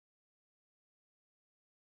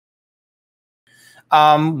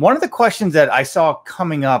One of the questions that I saw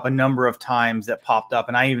coming up a number of times that popped up,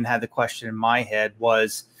 and I even had the question in my head,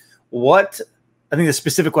 was I think the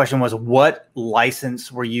specific question was, what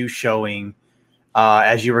license were you showing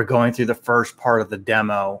as you were going through the first part of the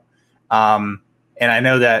demo? And I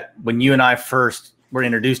know that when you and I first were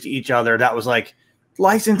introduced to each other, that was like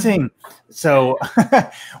licensing. So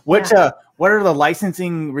what are the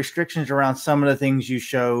licensing restrictions around some of the things you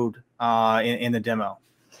showed in the demo?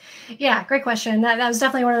 Yeah, great question. That was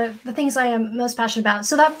definitely one of the things I am most passionate about.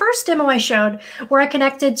 So that first demo I showed, where I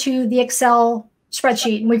connected to the Excel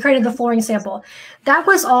spreadsheet and we created the flooring sample, that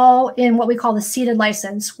was all in what we call the seeded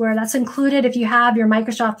license, where that's included if you have your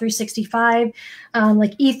Microsoft 365,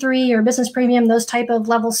 like E3 or Business Premium, those type of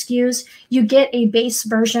level SKUs, you get a base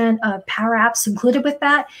version of Power Apps included with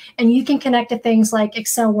that, and you can connect to things like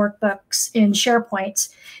Excel workbooks in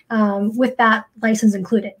SharePoint with that license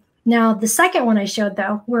included. Now, the second one I showed,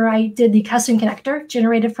 though, where I did the custom connector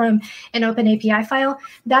generated from an OpenAPI file,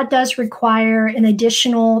 that does require an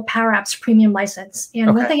additional Power Apps premium license.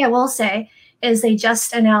 And one thing I will say is they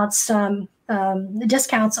just announced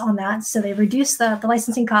discounts on that. So they reduced the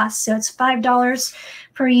licensing costs. So it's $5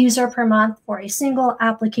 per user per month for a single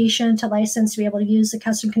application to license to be able to use the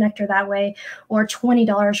custom connector that way, or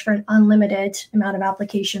 $20 for an unlimited amount of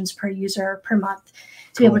applications per user per month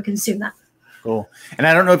to be able to consume that. Cool. And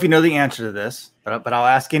I don't know if you know the answer to this, but I'll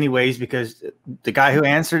ask anyways, because the guy who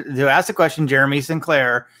asked the question, Jeremy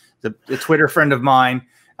Sinclair, the Twitter friend of mine,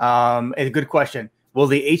 a good question. Will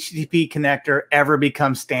the HTTP connector ever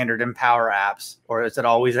become standard in Power Apps, or is it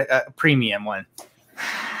always a premium one?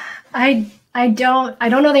 I don't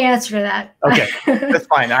know the answer to that. Okay, that's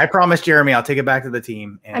fine. I promise Jeremy I'll take it back to the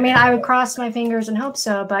team. I mean, I would cross my fingers and hope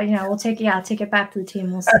so, but we'll take it back to the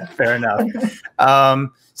team. We'll see. Fair enough.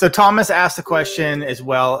 So Thomas asked the question as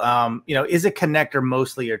well. Is a connector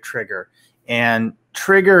mostly a trigger? And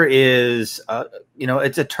trigger is,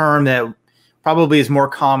 it's a term that probably is more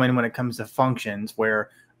common when it comes to functions, where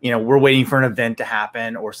we're waiting for an event to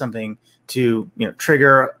happen or something to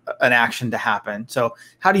trigger an action to happen. So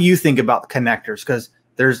how do you think about the connectors? Because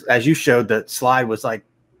there's, as you showed, the slide was like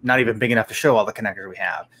not even big enough to show all the connectors we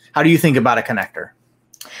have. How do you think about a connector?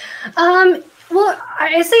 Well,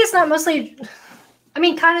 I say it's not mostly,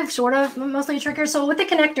 kind of, sort of, mostly a trigger. So with the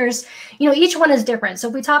connectors, each one is different. So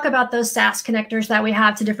if we talk about those SaaS connectors that we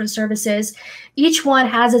have to different services, each one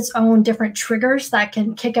has its own different triggers that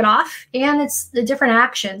can kick it off, and it's the different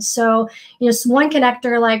actions. So, one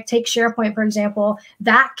connector, like take SharePoint, for example,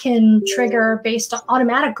 that can trigger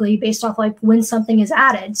automatically based off like when something is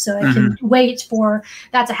added. So it can wait for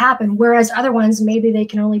that to happen. Whereas other ones, maybe they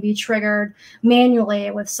can only be triggered manually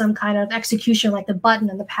with some kind of execution, like the button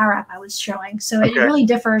in the Power App I was showing. So it really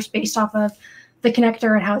differs based off of the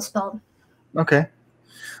connector and how it's built. Okay.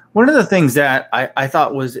 One of the things that I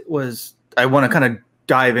thought was I want to kind of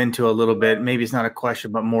dive into a little bit, maybe it's not a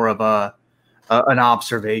question, but more of an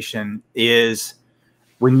observation, is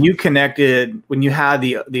when you had the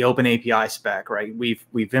OpenAPI spec, right?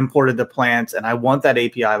 We've imported the plants, and I want that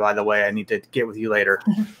API, by the way. I need to get with you later.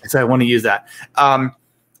 So I want to use that.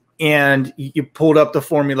 And you pulled up the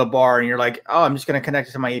formula bar and you're like, oh, I'm just going to connect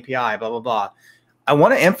it to my API, blah, blah, blah. I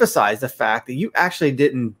want to emphasize the fact that you actually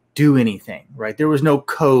didn't do anything, right? There was no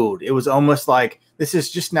code. It was almost like, this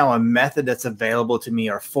is just now a method that's available to me,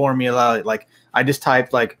 or formula. Like I just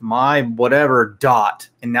typed like my whatever dot,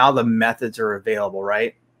 and now the methods are available,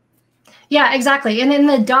 right? Yeah, exactly. And in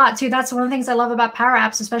the dot too, that's one of the things I love about Power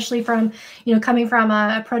Apps, especially from, coming from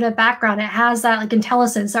a pro dev background. It has that like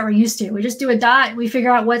IntelliSense that we're used to. We just do a dot, we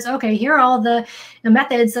figure out here are all the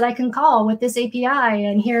methods that I can call with this API,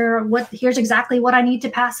 and here's exactly what I need to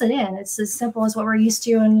pass it in. It's as simple as what we're used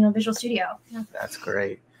to in Visual Studio. Yeah. That's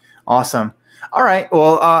great. Awesome. All right.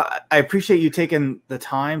 Well, I appreciate you taking the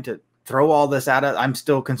time to throw all this at it. I'm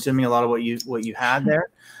still consuming a lot of what you had there.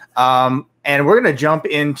 And we're going to jump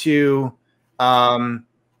into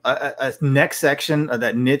a next section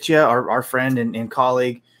that Nitya, our friend and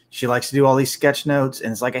colleague, she likes to do all these sketch notes,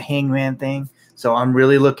 and it's like a hangman thing. So I'm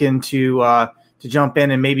really looking to jump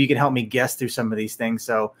in, and maybe you can help me guess through some of these things.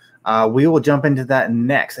 So we will jump into that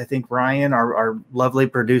next. I think Ryan, our lovely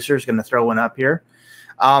producer, is going to throw one up here.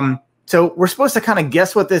 So we're supposed to kind of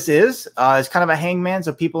guess what this is. It's kind of a hangman.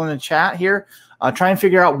 So people in the chat here, try and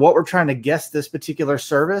figure out what we're trying to guess this particular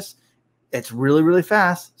service. It's really, really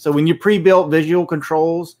fast. So when you pre-built visual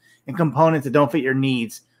controls and components that don't fit your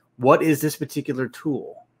needs, what is this particular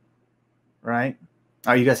tool, right?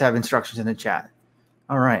 Oh, you guys have instructions in the chat.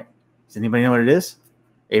 All right. Does anybody know what it is?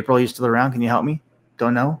 April, are you still around? Can you help me?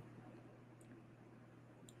 Don't know?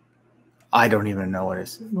 I don't even know what it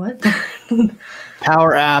is. What?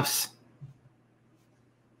 Power Apps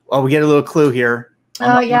Oh, we get a little clue here.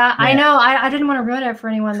 Oh, yeah, I know. I didn't want to ruin it for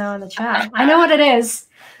anyone, though, in the chat. I know what it is.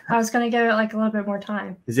 I was going to give it like a little bit more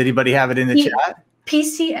time. Does anybody have it in the chat?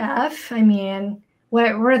 PCF, I mean,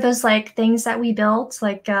 what are those like things that we built,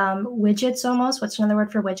 like widgets almost? What's another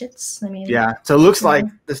word for widgets? I mean, yeah. So it looks like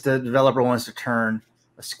the developer wants to turn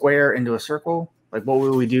a square into a circle. Like, what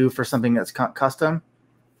would we do for something that's custom?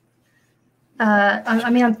 I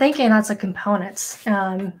mean, I'm thinking that's a component.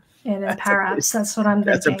 And in Power Apps, that's what I'm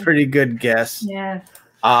thinking. That's a pretty good guess. Yeah.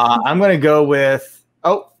 I'm going to go with,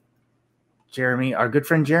 Jeremy, our good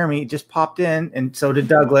friend Jeremy just popped in, and so did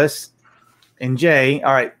Douglas and Jay.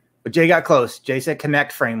 All right, but Jay got close. Jay said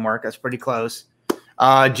Connect framework. That's pretty close.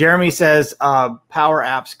 Jeremy says Power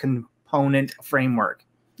Apps component framework.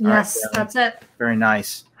 Yes, that's it. Very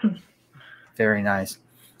nice. Very nice.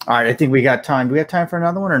 All right, I think we got time. Do we have time for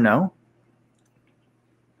another one or no?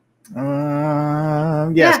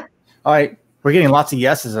 Yes. Yeah. All right. We're getting lots of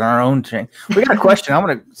yeses in our own chain. We got a question. I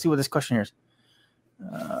want to see what this question here is.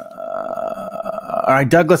 All right,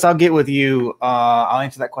 Douglas, I'll get with you. I'll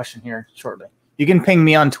answer that question here shortly. You can ping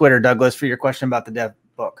me on Twitter, Douglas, for your question about the dev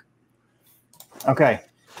book. Okay.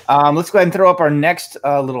 Let's go ahead and throw up our next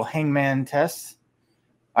little hangman test.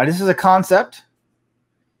 All right, this is a concept.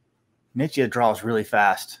 Nietzsche draws really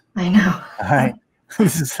fast. I know. All right.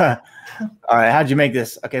 This is all right. How'd you make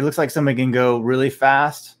this? Okay, it looks like somebody can go really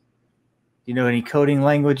fast. Do you know any coding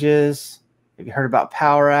languages? Have you heard about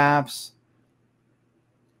Power Apps?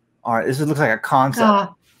 All right, this looks like a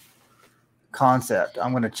concept. Concept.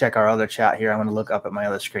 I'm going to check our other chat here. I'm going to look up at my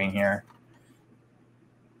other screen here.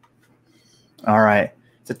 All right.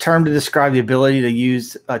 It's a term to describe the ability to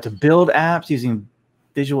use to build apps using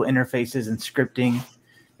visual interfaces and scripting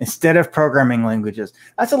instead of programming languages.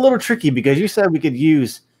 That's a little tricky because you said we could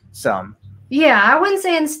use some. Yeah, I wouldn't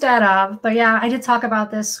say instead of, but yeah, I did talk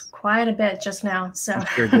about this quite a bit just now. So I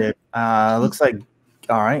sure did. Looks like,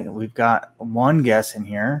 all right, we've got one guess in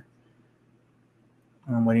here.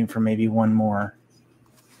 I'm waiting for maybe one more.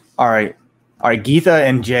 All right. All right, Geetha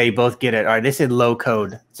and Jay both get it. All right, they said low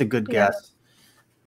code. It's a good guess.